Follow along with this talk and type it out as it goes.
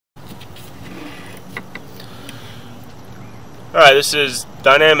Alright, this is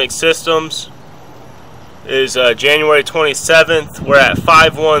Dynamic Systems. It is January 27th. We're at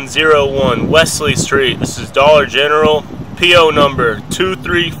 5101 Wesley Street. This is Dollar General. PO number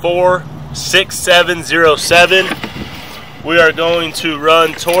 2346707. We are going to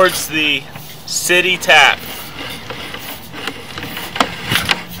run towards the city tap.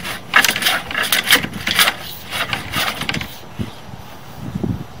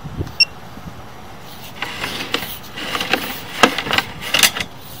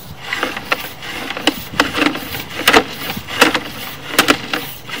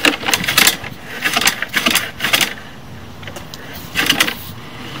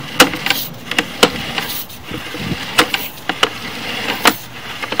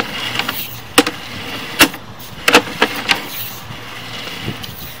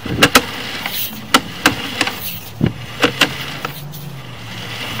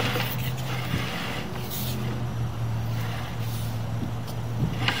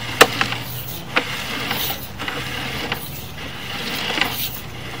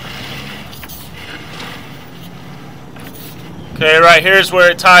 Okay, right here's where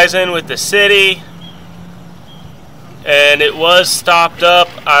it ties in with the city, and it was stopped up.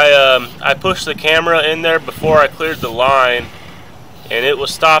 I pushed the camera in there before I cleared the line, and it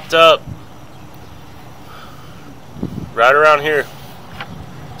was stopped up right around here.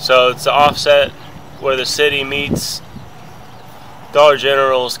 So it's the offset where the city meets Dollar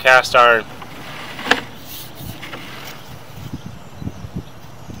General's cast iron.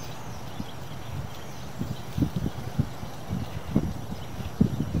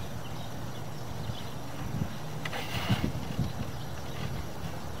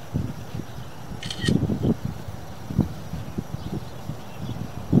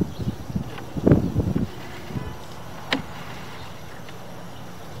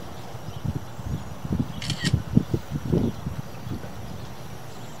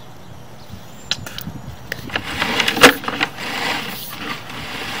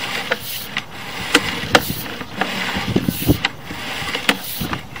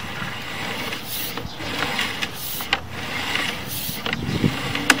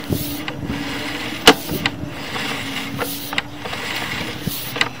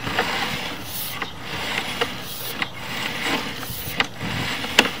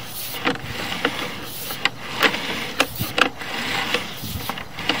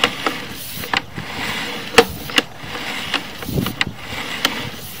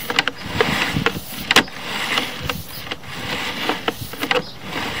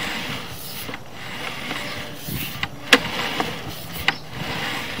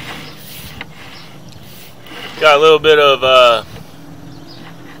 Got a little bit of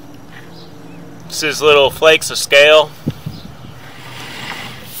this is little flakes of scale.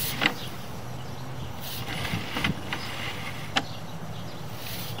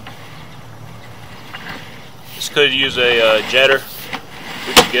 This could use a jetter.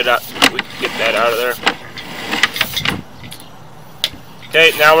 We could get that out of there.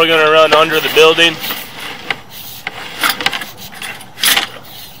 Okay, now we're going to run under the building.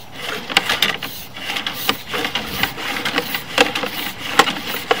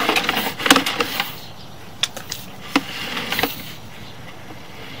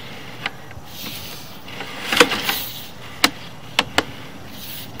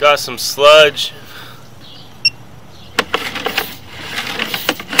 Got some sludge.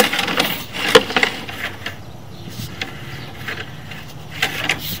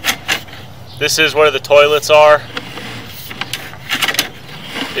 This is where the toilets are.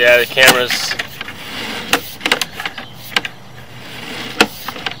 Yeah, the cameras.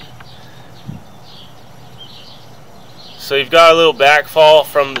 So you've got a little backfall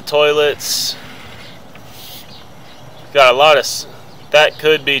from the toilets. Got a lot of. That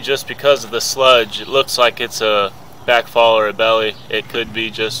could be just because of the sludge. It looks like it's a backfall or a belly. It could be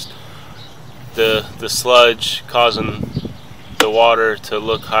just the sludge causing the water to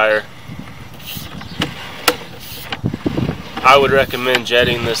look higher. I would recommend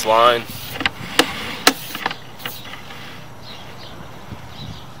jetting this line.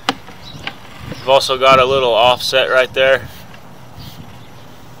 We've also got a little offset right there.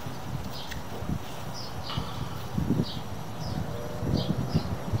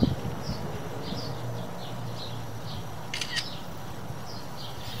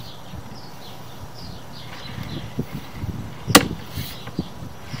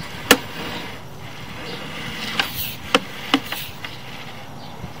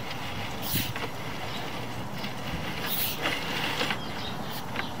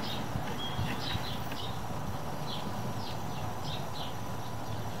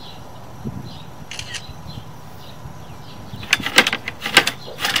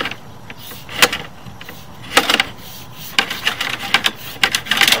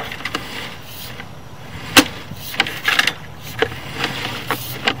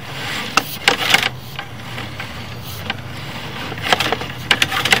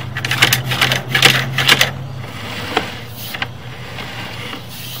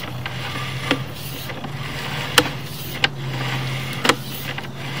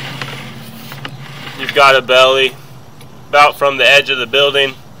 we've got a belly about from the edge of the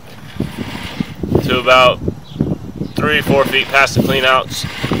building to about 3-4 feet past the cleanouts.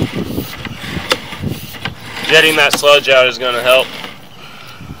 Jetting that sludge out is going to help.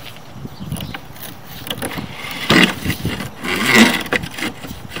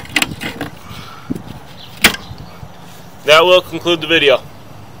 That will conclude the video.